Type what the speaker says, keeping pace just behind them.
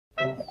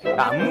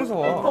나 안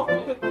무서워.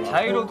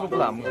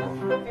 자이로드롭보다 안 무서워.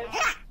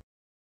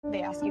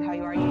 They ask you how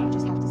you are, you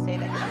just have to say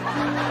that.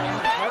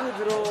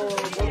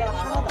 자이로드롭보다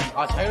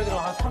하나다. 아, 자이로드롭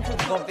한 3초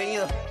들어가면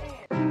땡이다.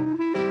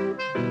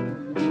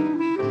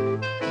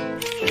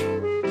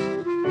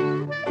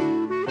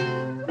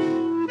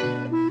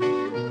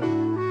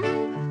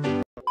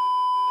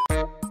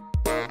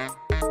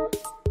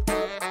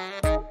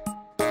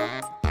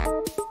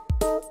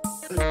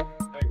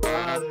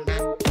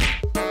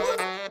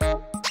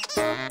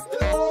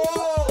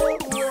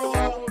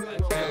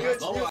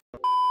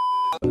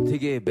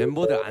 되게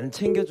멤버들 안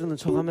챙겨주는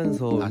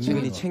척하면서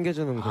은근히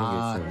챙겨주는 그런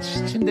게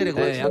있어요. 침대래고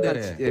네, 침대래.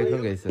 약간, 예,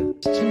 그런 게 있어요.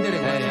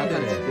 침대래고 네,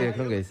 약간, 침대래. 예,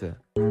 그런 게 있어요.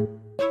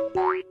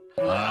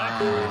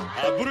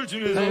 물을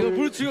주면서 이거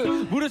물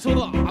지금 물에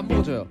저도 안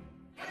먹어줘요.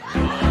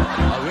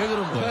 아, 왜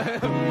그런 거야? 왜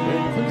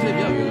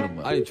컨셉이야? 왜 그런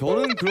거야? 아니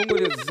저는 그런 거에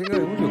대해서 생각해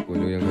본 적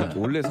없거든요. 그냥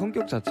원래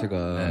성격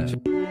자체가. 네.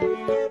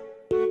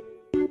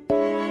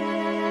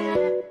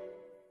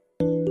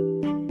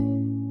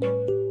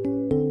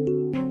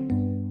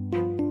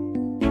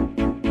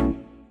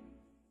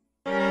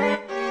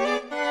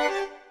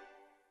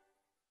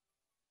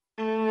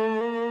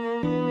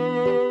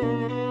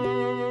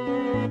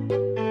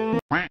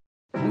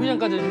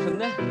 고기장까지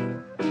해주셨네?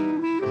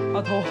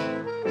 아 더워.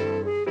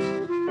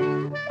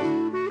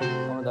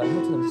 나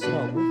향수 냄새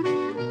싫어하고.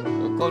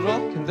 꺼줘?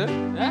 캔들?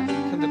 예?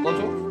 캔들 꺼줘?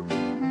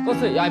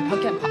 껐어요. 야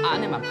밖에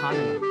안에만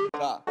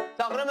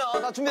자 그러면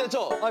다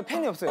준비됐죠? 아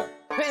펜이 없어요.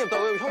 펜이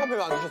없다고? 왜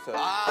현관펜 안 주셨어요?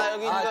 아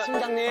여기 있는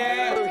팀장님.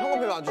 왜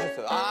현관펜 안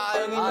주셨어요? 아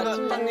여기 있는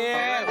팀장님.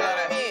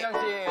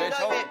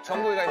 팀장님.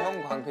 정국이가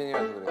형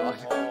광팬이라서 그래요.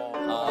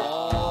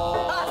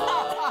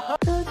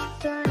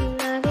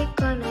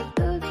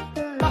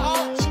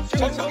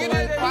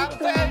 저기는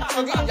광팬.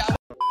 저기 야.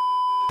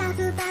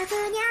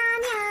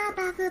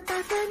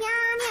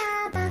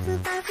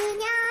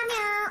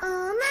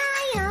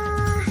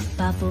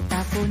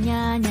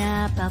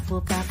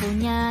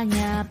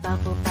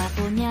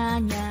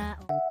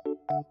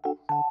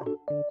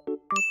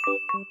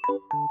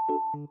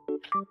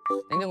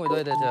 냉장고에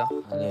넣어야 되죠?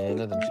 아니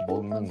얘네들 지금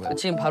먹는 거야.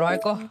 지금 바로 할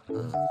거?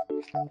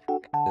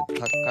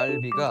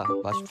 닭갈비가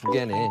맛이 두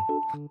개네.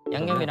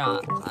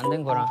 양념이랑 안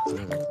된 거랑.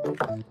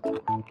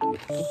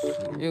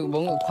 이거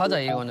먹는 과자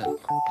이거는.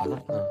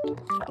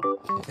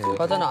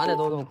 과자는 안에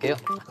넣어놓을게요.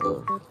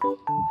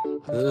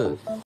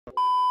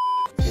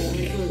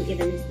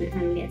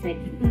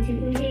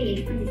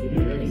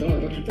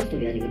 너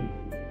닥터스톱이야 지금.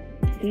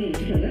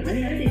 잠깐만.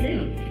 아니 할 수 있어요.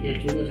 야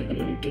저거 잠깐만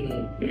이거.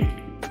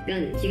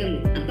 그러니까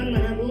지금 압박만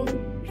하고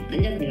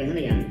앉아서 이거 하는 게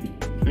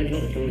아니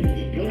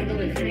병원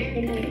가면 가야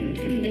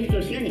된다고.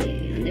 좀 시간이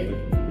안 될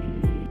거야.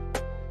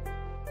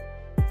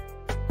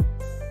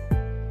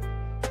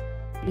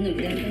 오늘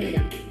그냥 끝내자.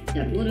 야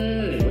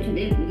그거를 어차피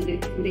내일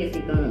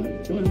무대했으니까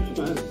병원 가봐.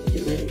 집에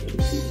가야 돼.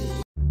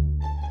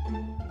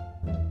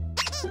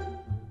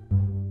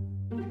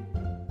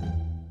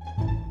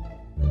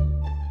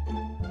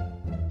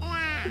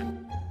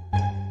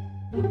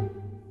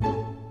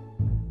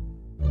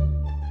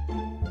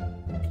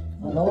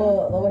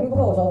 너무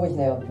행복하고 좋아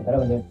보이시네요,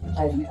 여러분들.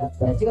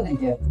 네,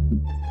 찍어드릴게요.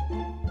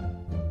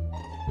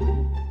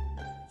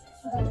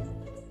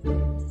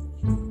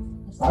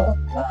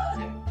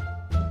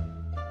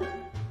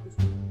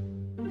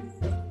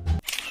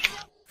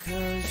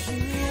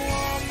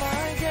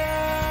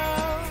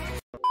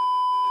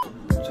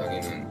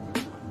 자기는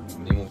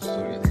네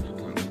목소리가 되게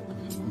좋다는 거.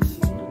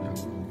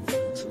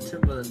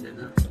 칭찬받았네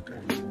나.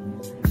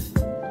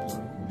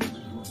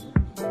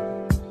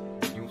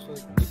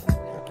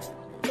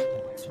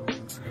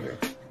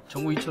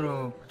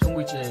 정국이처럼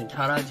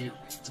잘하지.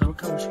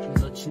 저렇게 하고 싶으면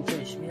너 진짜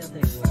열심히 해야 돼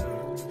이거.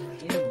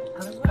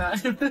 하는 거야.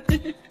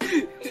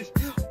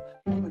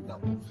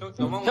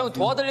 형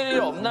도와드릴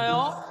일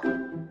없나요?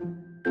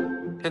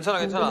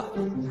 괜찮아.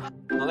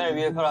 너네를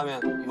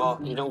위해서라면 뭐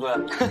이 정도야.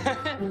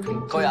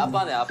 거의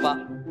아빠네 아빠.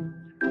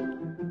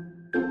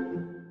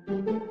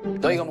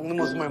 너희가 먹는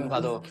모습만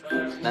봐도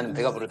나는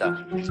배가 부르다.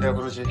 내가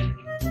부르지.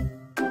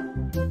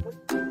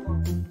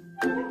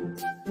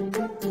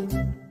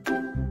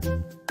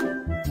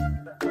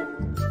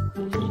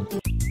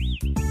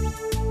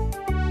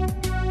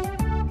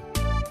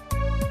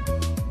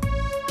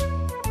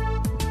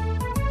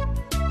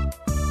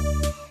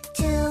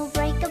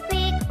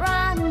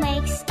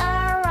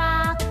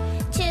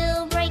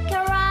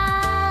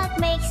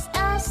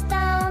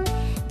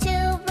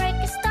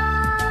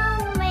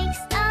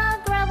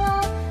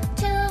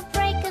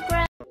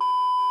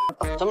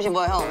 점심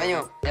뭐야 형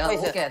메뉴? 내가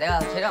볼게. 내가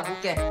재료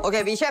볼게.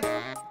 오케이 미 셰프.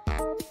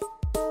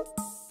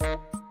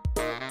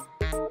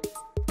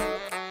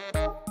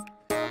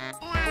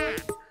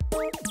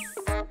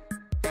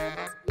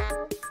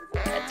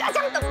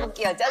 짜장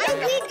떡볶이요. 짜장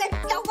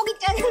떡볶이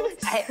짜장.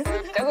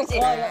 정국씨.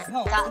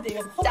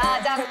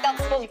 짜장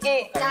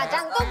떡볶이.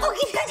 짜장 떡볶이.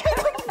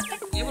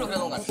 일부러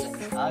그려놓은 거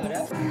같아. 아, 그래?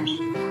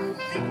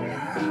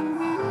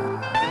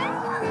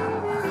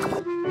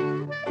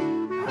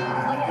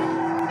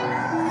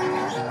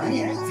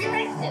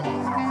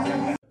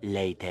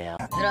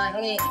 얘들아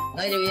형이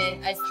너희들 위해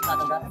아이스크림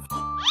사준다.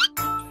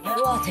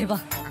 우와 대박.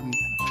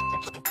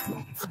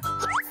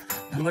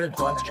 이거를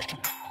도와줄게.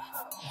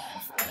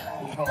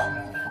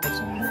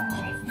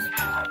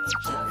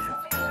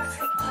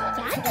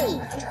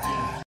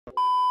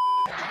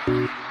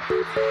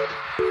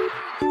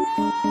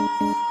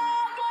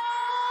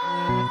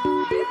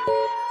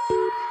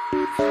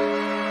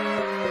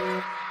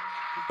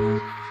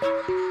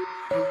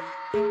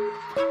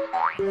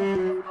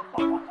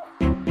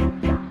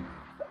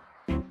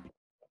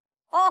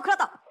 큰일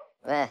났다.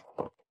 왜?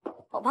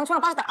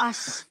 방충망 빠졌다.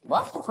 아씨.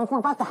 뭐?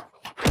 방충망 빠졌다.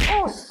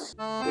 오씨.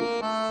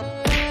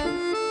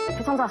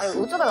 괜찮다.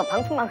 어쩌다가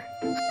방충망.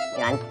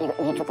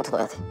 이쪽부터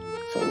넣어야 돼.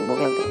 저기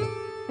목에 여기.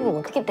 이거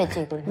어떻게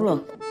뺐지 이걸? 몰라.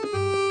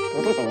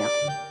 어떻게 뺐냐?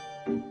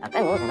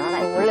 빼먹어도 되나? 나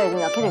이거 원래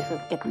좀 약해져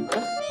있었겠다.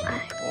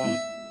 예.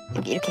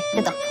 여기 이렇게.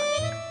 됐다.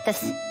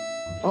 됐어.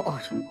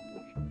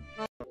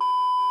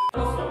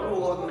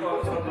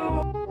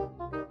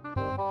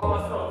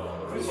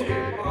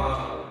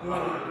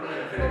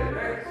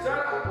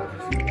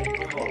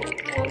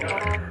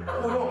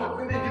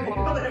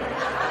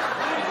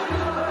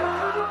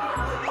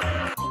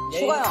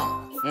 슈가야.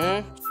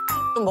 응?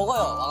 좀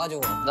먹어요,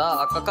 와가지고.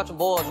 나 아까 좀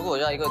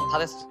먹어가지고, 야, 이거 다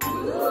됐어.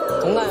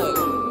 동나요,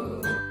 이거.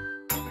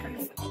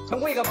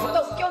 정국이가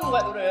먹다 웃겨오는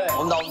거야, 너를.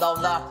 온다.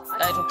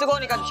 야, 좀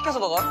뜨거우니까 좀 식혀서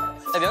먹어.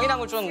 야,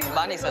 명이나물 좀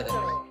많이 있어야 돼.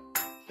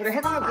 그래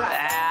해당을 그래.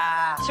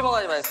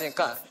 씹어가지고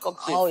맛있으니까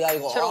껍질. 아우 야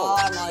이거. 채로 먹어.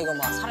 나 이거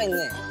막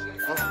살아있네.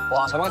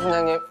 와, 잘 먹겠습니다,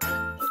 형님.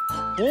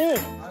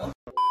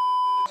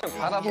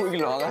 바다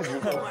보이길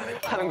나와가지고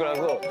하는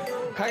거라고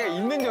가게가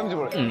있는 점인지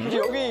몰라. 굳이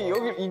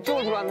여기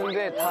이쪽으로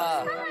들어왔는데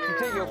다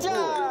주택이었고.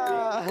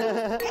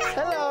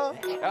 헬로.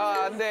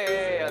 야, 안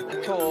돼. 야,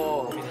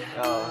 닥쳐.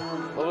 야,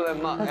 너보다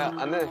임마. 야,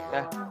 안 돼.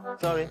 야,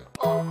 sorry.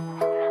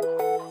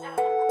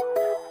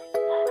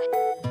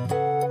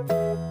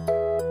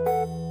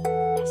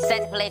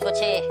 세트 플레이트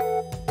코치.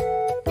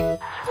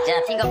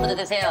 자, 핑거푸드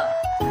드세요.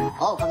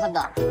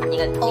 감사합니다.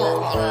 이거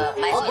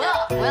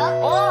맛있습니다.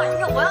 뭐야?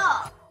 이거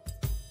뭐야?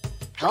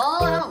 형.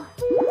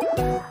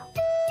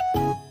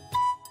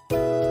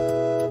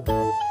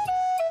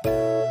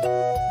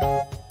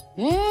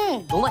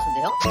 너무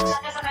맛있는데요?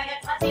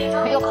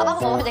 이거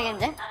밥하고 먹으면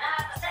되겠는데?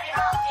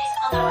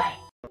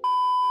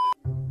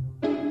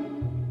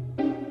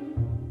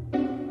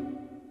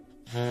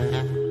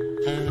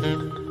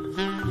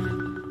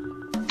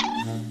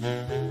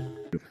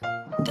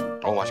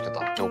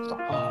 맛있겠다. 배고프다.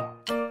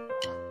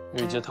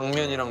 이거 이제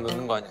당면이랑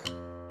넣는 거 아니야?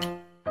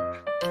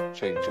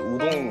 저희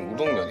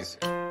우동면 있어요.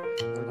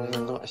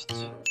 우동면도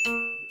맛있지.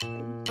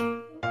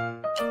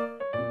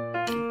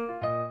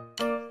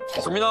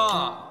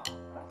 수민아!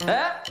 에?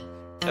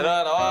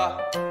 얘들아, 나와.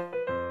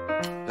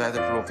 나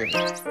애들 불러올게.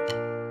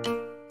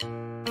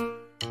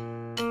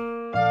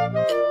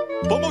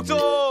 뭐 먹자!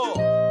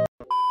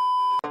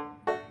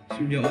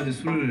 심지어 어제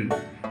술을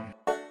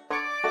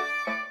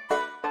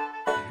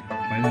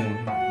많이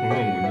먹었어. 얼마나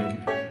먹었냐?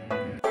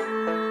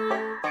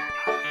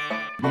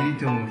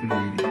 2리터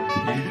먹었는데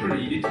 2리터를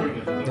 2리터를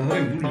마셨다. 나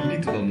하루에 물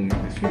 2리터 나 먹는데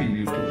술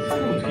 2리터. 술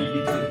어떻게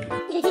 2리터?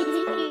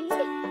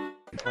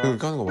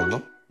 이렇게 하는 거 맞나?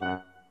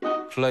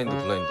 블라인더.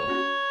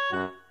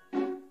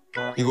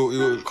 이거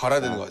갈아야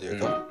되는 거 아니에요,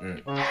 일단?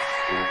 응. 그렇지.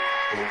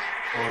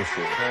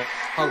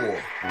 하고.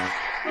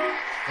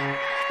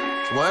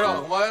 그만해라.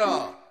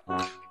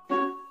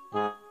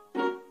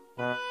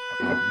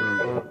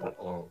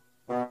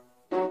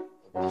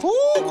 오,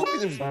 커피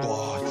냄새.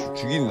 와,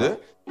 죽이는데?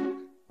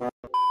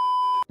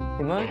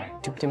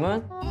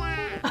 팀은?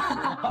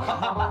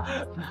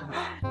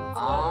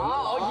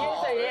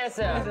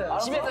 이해했어요.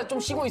 집에서 좀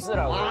쉬고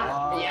있으라고.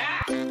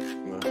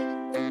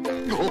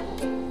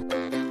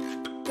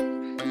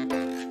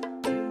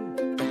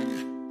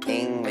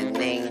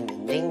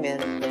 냉면.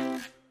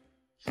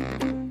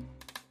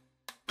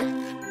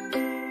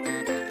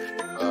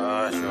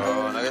 아,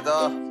 시원하겠다.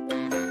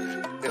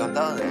 되게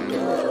간단하네.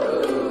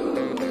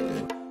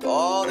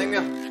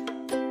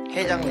 냉면.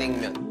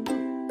 해장냉면.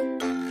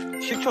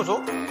 식초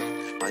줘?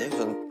 아니,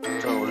 저는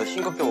원래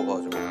싱겁게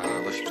먹어가지고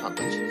너 식초 안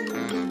넣지.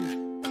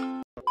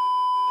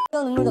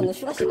 눈물도 없는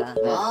슈가 씨가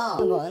한번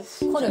코를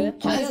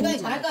슈가이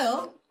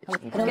잘할까요?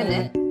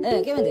 그러겠네.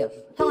 네, 깨면 돼요.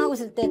 형 하고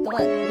있을 때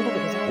동안 이렇게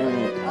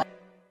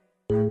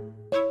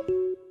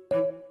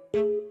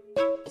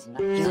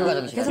계속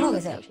계속 하고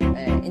계세요.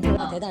 네,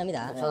 인터뷰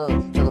대단합니다.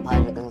 저도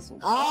바늘을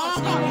끊었습니다.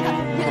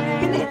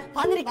 근데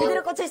바늘이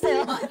그대로 꽂혀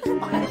있어요.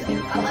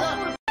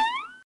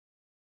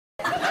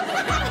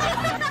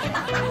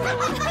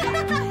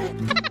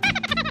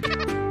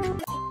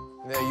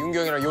 네,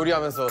 윤경이랑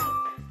요리하면서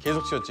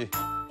계속 치웠지.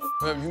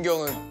 왜냐면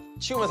윤경은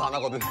치우면서 안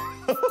하거든.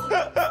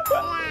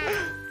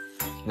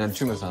 난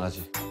치우면서 안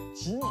하지.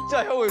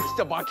 진짜 형은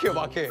진짜 막해요.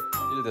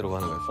 일대로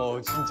가는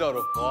거야.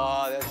 진짜로.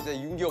 와, 내가 진짜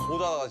윤경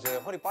보다가 진짜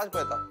허리 빠질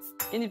뻔했다.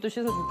 깻잎도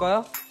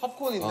씻어줄까요?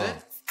 팝콘인데?